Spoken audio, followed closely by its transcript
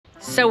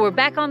So we're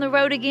back on the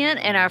road again,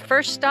 and our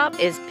first stop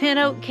is Pin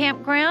Oak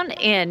Campground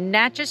in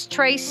Natchez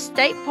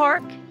State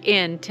Park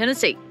in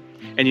Tennessee.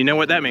 And you know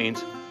what that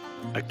means?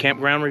 A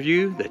campground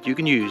review that you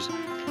can use.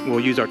 We'll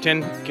use our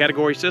 10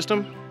 category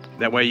system.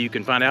 That way you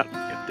can find out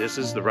if this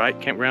is the right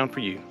campground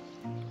for you.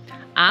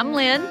 I'm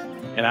Lynn.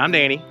 And I'm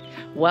Danny.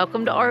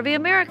 Welcome to RV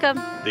America.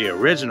 The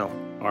original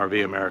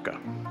RV America.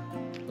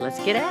 Let's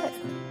get at it.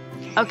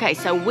 Okay,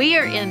 so we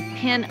are in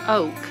Pin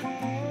Oak,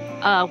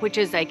 which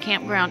is a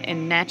campground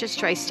in Natchez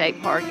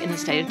State Park in the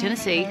state of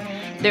Tennessee.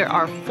 There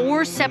are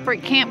 4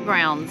 separate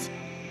campgrounds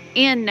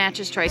in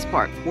Natchez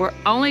Park. We're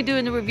only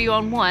doing the review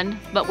on one,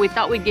 but we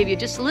thought we'd give you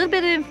just a little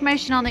bit of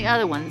information on the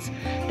other ones.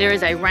 There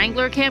is a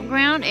Wrangler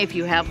campground if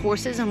you have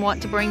horses and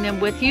want to bring them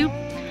with you.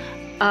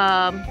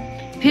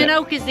 Pin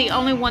Oak is the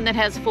only one that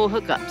has full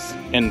hookups.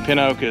 And Pin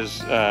Oak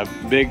is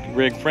big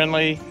rig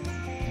friendly.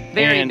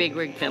 Very big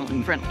rig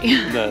friendly.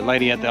 The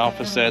lady at the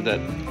office said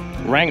that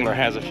Wrangler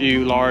has a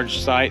few large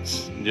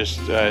sites, just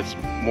it's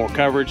more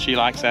coverage. She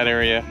likes that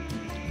area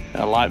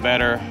a lot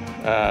better.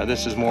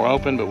 This is more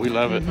open, but we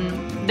love it.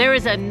 There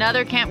is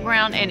another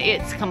campground, and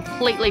it's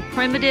completely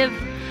primitive.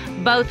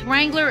 Both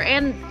Wrangler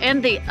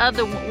and the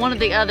other one of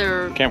the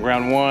other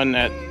campground one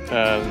at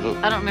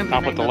I don't remember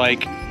top of the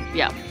lake.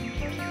 Yeah.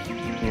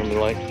 Remember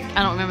the lake?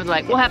 I don't remember the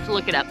lake. We'll have to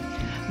look it up.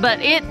 But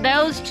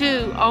those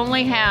two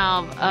only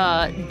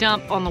have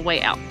dump on the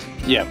way out.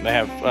 Yeah, they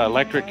have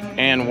electric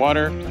and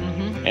water,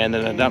 and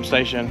then a dump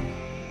station,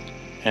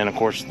 and of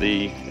course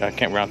the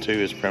campground 2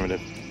 is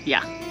primitive.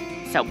 Yeah.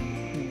 So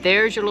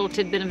there's your little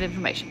tidbit of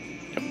information.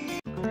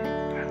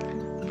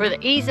 For the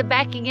ease of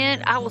backing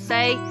in, I will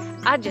say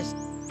I just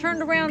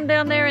turned around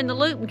down there in the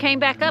loop and came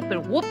back up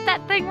and whooped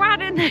that thing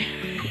right in there.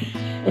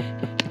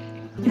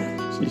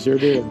 She sure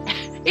did.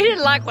 He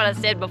didn't like what I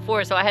said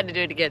before, so I had to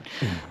do it again.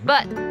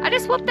 But I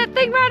just whooped that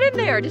thing right in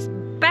there. Just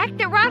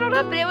backed it right on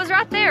up and it was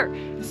right there.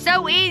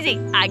 So easy.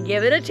 I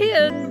give it a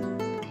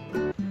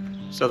 10.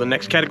 So the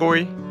next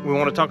category we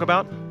want to talk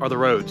about are the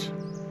roads.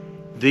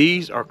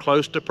 These are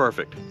close to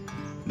perfect.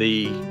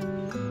 The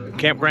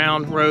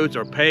campground roads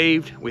are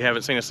paved. We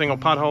haven't seen a single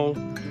pothole.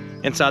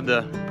 Inside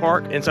the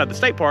park, inside the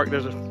state park,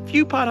 there's a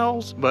few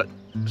potholes, but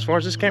as far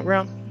as this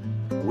campground,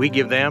 we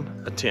give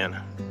them a 10.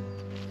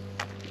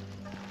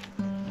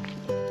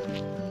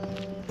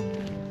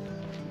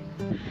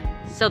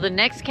 So the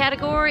next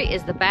category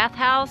is the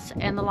bathhouse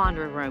and the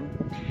laundry room,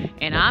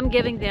 and I'm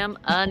giving them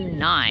a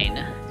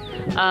 9.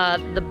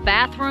 The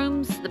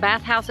bathrooms, the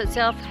bathhouse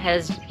itself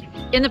has,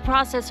 in the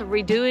process of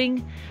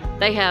redoing,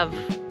 they have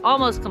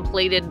almost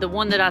completed. The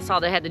one that I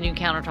saw that had the new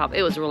countertop,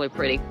 it was really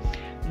pretty.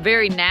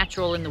 Very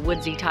natural in the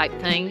woodsy type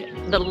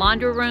thing. The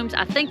laundry rooms,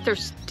 I think they're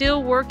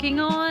still working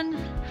on.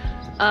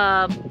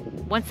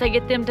 Once they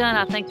get them done,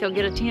 I think they'll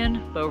get a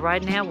 10, but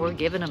right now we're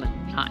giving them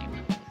a 9.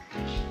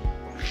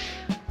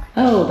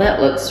 Oh,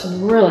 that looks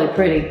really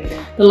pretty.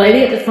 The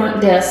lady at the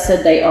front desk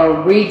said they are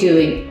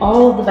redoing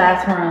all of the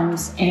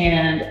bathrooms,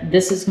 and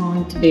this is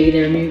going to be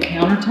their new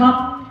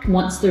countertop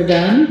once they're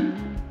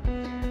done.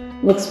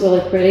 Looks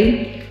really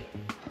pretty.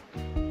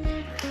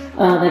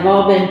 They've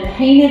all been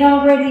painted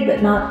already,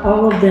 but not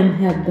all of them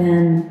have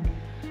been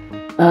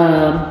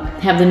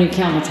have the new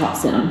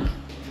countertops in them.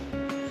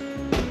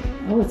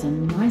 Oh, it's a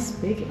nice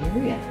big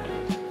area.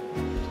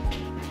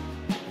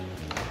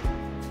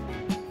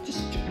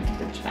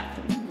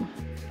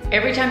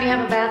 Every time you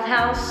have a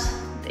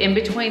bathhouse, in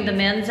between the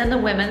men's and the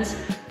women's,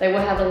 they will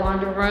have a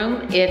laundry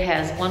room. It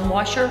has 1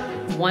 washer,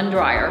 1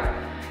 dryer,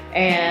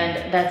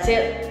 and that's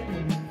it.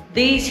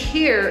 These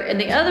here, and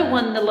the other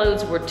one, the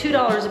loads were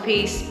 $2 a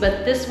piece,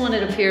 but this one,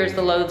 it appears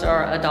the loads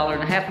are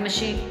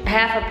 $1.50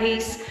 half a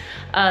piece.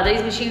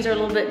 These machines are a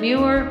little bit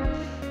newer,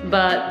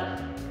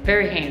 but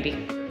very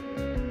handy.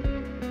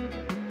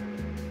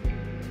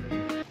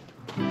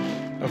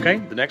 Okay,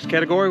 the next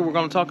category we're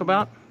going to talk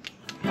about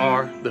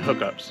are the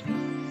hookups.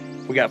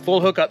 We got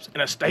full hookups in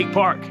a state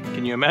park.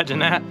 Can you imagine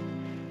that?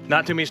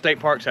 Not too many state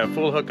parks have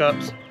full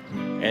hookups,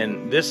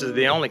 and this is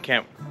the only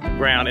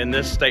campground in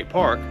this state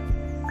park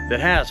that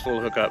has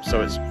full hookups.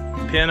 So it's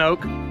Pin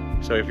Oak.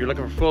 So if you're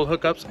looking for full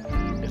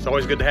hookups, it's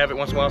always good to have it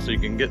once in a while so you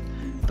can get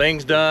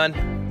things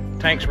done,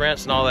 tanks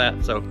rinsed and all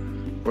that. So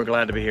we're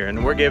glad to be here,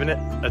 and we're giving it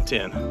a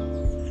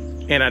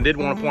 10. And I did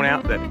want to point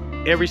out that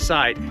every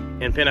site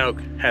in Pin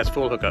Oak has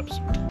full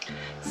hookups.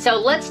 So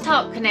let's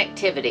talk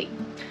connectivity.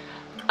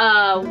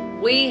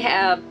 We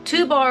have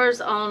 2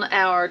 bars on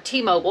our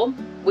T-Mobile.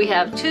 We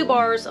have 2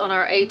 bars on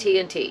our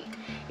AT&T.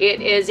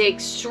 It is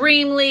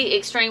extremely,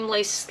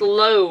 extremely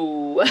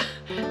slow.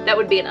 That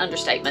would be an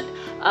understatement.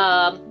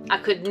 I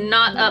could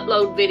not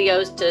upload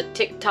videos to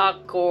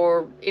TikTok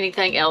or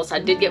anything else. I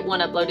did get one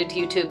uploaded to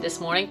YouTube this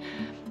morning.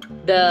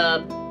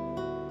 The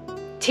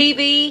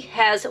TV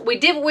has,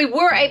 we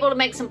were able to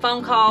make some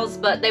phone calls,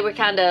 but they were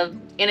kind of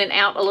in and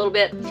out a little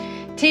bit.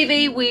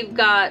 TV, we've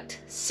got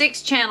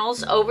 6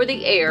 channels over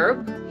the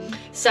air,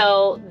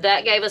 so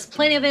that gave us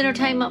plenty of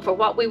entertainment for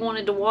what we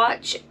wanted to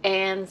watch,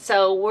 and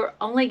so we're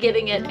only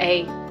giving it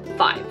a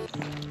 5.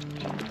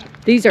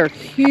 These are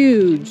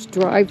huge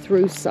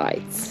drive-through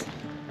sites.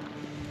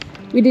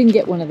 We didn't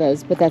get one of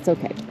those, but that's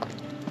okay.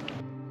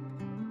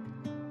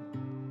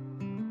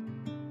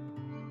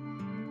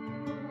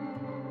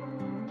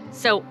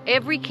 So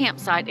every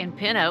campsite in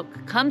Pin Oak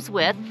comes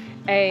with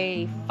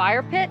a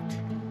fire pit,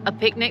 a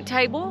picnic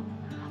table,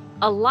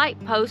 a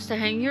light post to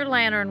hang your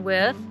lantern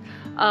with,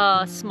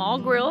 a small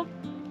grill.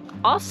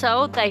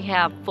 Also, they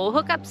have full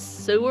hookups,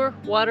 sewer,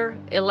 water,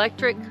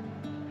 electric.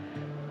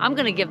 I'm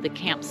gonna give the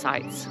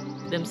campsites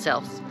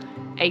themselves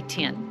a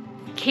 10.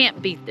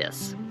 Can't beat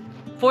this.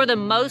 For the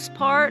most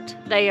part,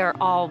 they are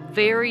all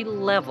very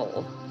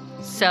level.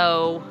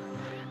 So,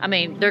 I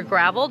mean, they're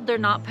graveled, they're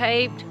not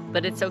paved,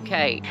 but it's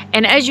okay.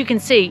 And as you can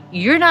see,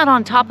 you're not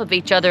on top of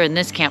each other in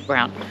this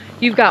campground.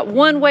 You've got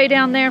one way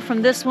down there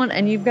from this one,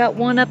 and you've got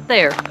one up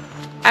there.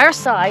 Our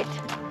site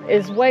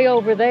is way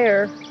over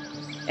there,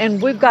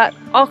 and we've got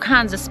all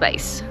kinds of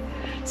space.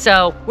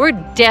 So we're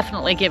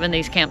definitely giving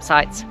these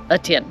campsites a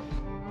 10.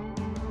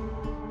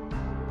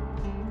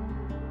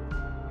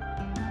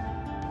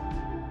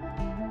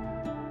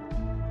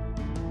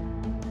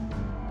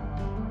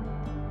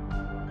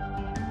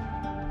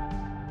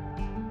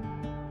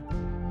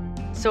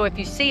 So if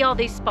you see all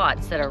these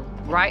spots that are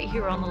right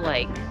here on the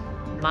lake,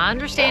 my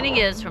understanding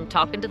is from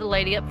talking to the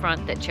lady up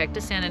front that checked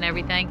us in and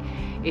everything,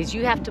 is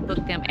you have to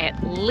book them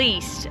at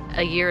least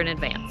a year in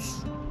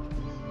advance.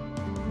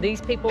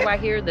 These people right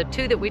here, the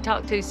two that we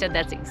talked to, said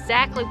that's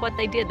exactly what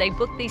they did. They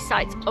booked these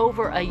sites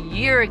over a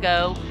year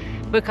ago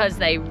because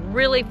they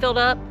really filled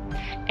up,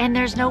 and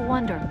there's no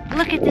wonder.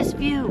 Look at this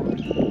view.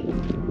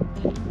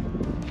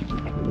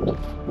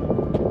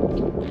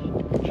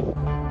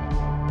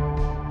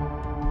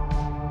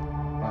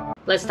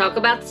 Let's talk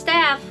about the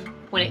staff.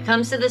 When it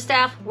comes to the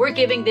staff, we're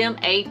giving them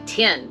a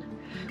 10.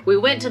 We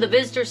went to the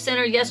visitor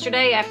center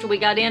yesterday after we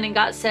got in and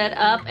got set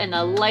up, and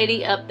the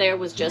lady up there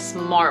was just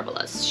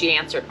marvelous. She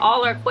answered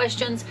all our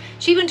questions.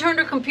 She even turned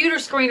her computer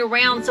screen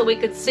around so we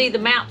could see the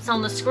maps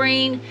on the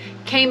screen,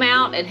 came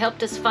out and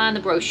helped us find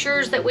the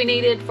brochures that we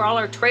needed for all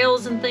our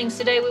trails and things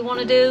today we want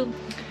to do.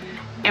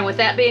 And with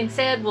that being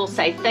said, we'll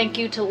say thank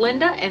you to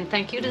Linda and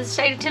thank you to the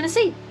state of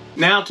Tennessee.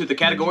 Now to the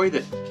category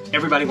that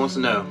everybody wants to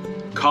know.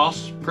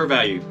 Cost per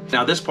value.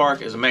 Now this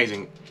park is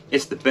amazing.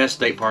 It's the best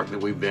state park that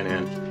we've been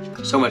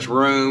in. So much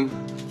room,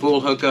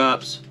 full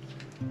hookups,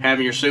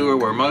 having your sewer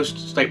where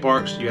most state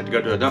parks you have to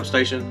go to a dump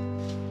station.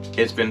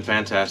 It's been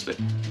fantastic.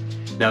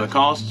 Now the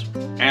cost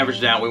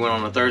averaged out, we went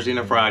on a Thursday and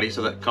a Friday,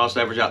 so that cost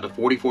averaged out to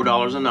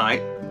 $44 a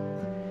night.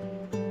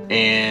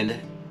 And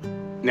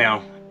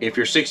now if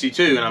you're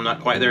 62, and I'm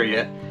not quite there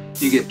yet,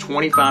 you get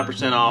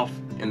 25% off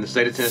in the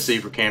state of Tennessee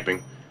for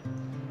camping.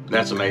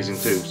 That's amazing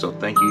too, so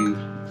thank you,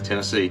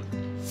 Tennessee.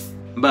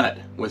 But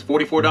with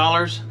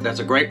 $44, that's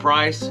a great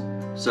price.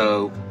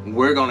 So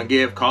we're gonna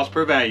give cost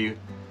per value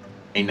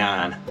a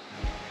 9.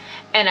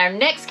 And our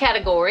next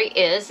category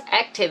is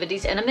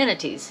activities and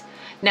amenities.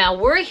 Now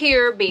we're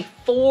here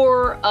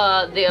before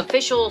the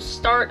official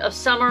start of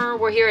summer.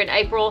 We're here in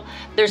April.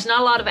 There's not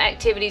a lot of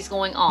activities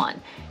going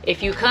on.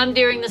 If you come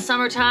during the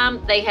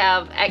summertime, they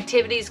have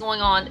activities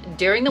going on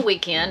during the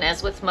weekend,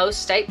 as with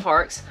most state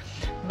parks.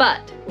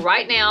 But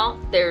right now,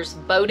 there's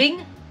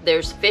boating,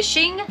 there's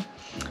fishing.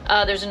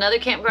 There's another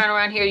campground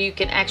around here you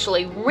can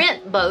actually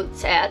rent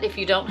boats at if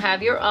you don't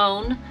have your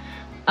own.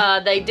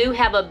 They do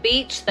have a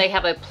beach, they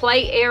have a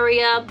play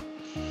area,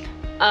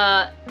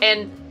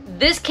 and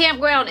this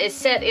campground is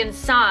set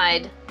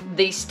inside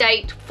the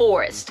state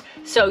forest.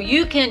 So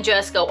you can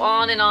just go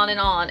on and on and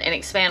on and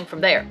expand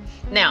from there.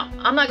 Now,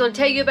 I'm not going to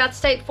tell you about the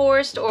state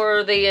forest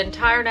or the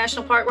entire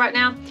national park right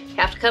now. You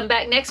have to come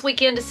back next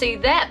weekend to see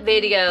that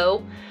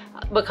video,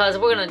 because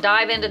we're going to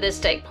dive into this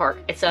state park.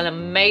 It's an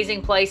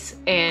amazing place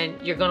and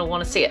you're going to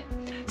want to see it.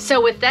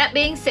 So with that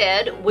being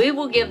said, we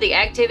will give the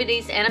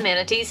activities and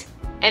amenities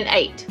an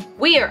 8.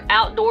 We are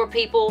outdoor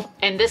people,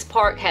 and this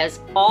park has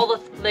all the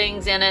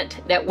things in it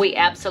that we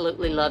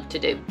absolutely love to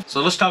do.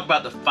 So let's talk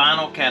about the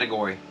final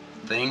category,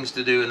 things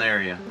to do in the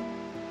area.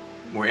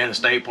 We're in a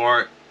state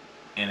park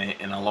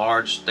in a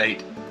large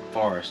state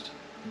forest.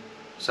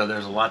 So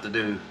there's a lot to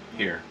do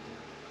here.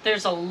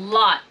 There's a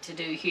lot to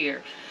do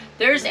here.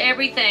 There's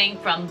everything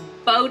from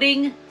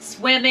boating,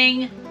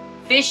 swimming,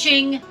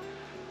 fishing.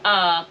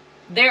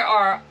 There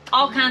are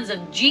all kinds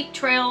of Jeep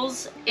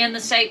trails in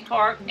the state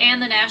park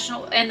and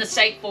the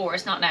state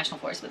forest, not national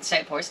forest, but the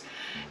state forest.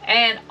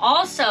 And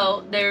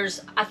also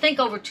there's, I think,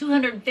 over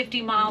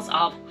 250 miles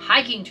of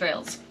hiking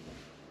trails.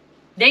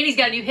 Danny's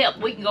got a new hip.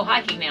 We can go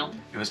hiking now.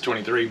 It was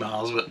 23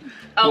 miles, but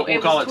oh,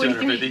 we'll call it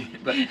 250.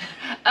 But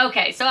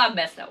okay, so I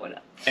messed that one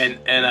up.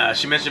 And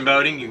she mentioned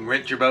boating. You can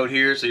rent your boat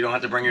here, so you don't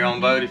have to bring your own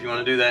boat if you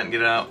want to do that and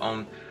get it out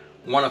on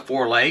one of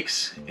 4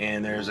 lakes.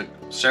 And there's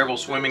several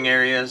swimming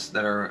areas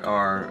that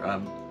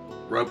are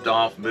roped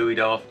off, buoyed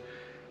off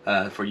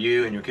for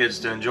you and your kids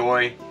to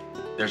enjoy.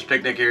 There's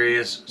picnic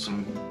areas,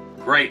 some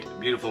great,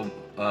 beautiful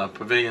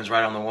pavilions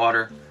right on the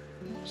water.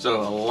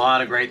 So a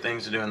lot of great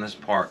things to do in this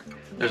park.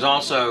 There's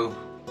also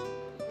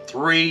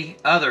 3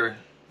 other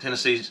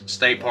Tennessee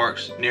state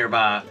parks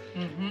nearby,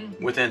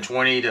 within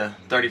 20 to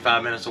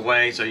 35 minutes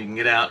away, so you can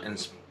get out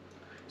and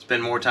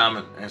spend more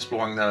time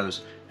exploring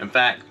those. In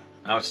fact,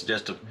 I would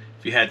suggest if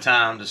you had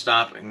time to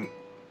stop and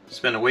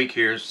spend a week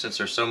here, since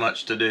there's so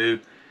much to do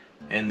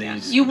in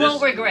these. You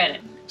won't regret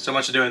it. So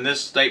much to do in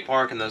this state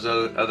park and those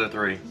other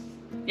three.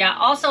 Yeah,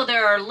 also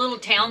there are little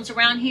towns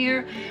around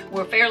here.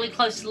 We're fairly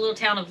close to the little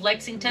town of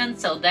Lexington,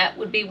 so that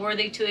would be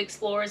worthy to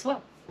explore as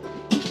well.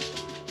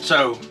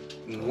 So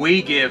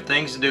we give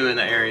things to do in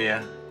the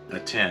area a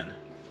 10.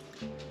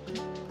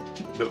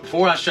 But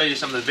before I show you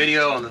some of the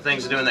video on the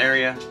things to do in the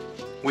area,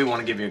 we want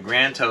to give you a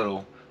grand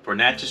total for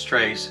Natchez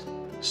Trace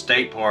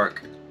State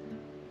Park,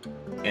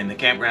 and the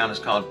campground is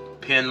called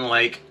Penn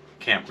Lake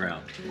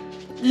Campground.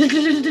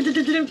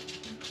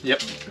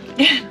 Yep.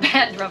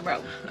 Bad drum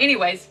roll.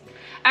 Anyways,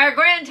 our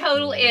grand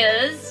total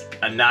is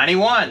A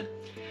 91.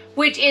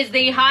 which is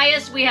the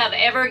highest we have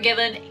ever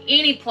given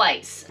any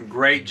place.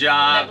 Great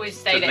job That we've to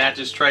stayed at.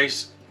 Natchez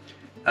Trace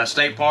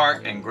State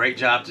Park, and great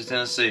job to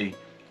Tennessee.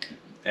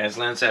 As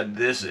Lynn said,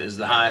 this is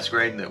the highest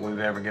grade that we've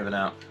ever given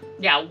out.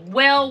 Yeah,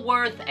 well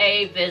worth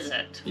a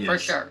visit, for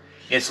Yes. sure.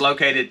 It's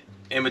located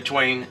in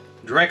between,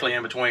 directly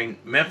in between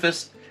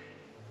Memphis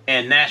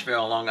and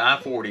Nashville along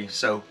I-40.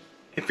 So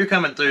if you're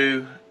coming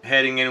through,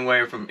 heading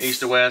anywhere from east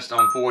to west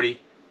on 40,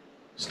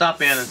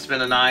 stop in and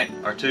spend a night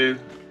or two,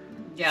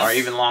 Yeah. or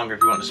even longer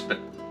if you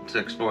want to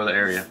explore the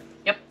area.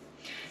 Yep.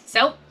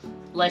 So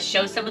let's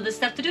show some of the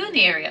stuff to do in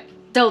the area.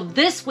 So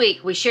this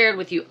week we shared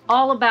with you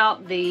all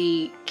about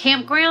the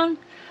campground,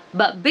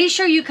 but be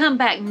sure you come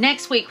back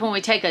next week when we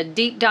take a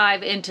deep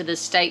dive into the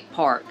state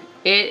park.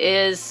 It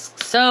is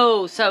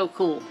so, so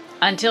cool.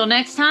 Until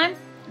next time,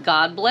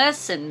 God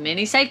bless and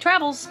many safe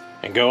travels.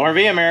 And go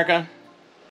RV America!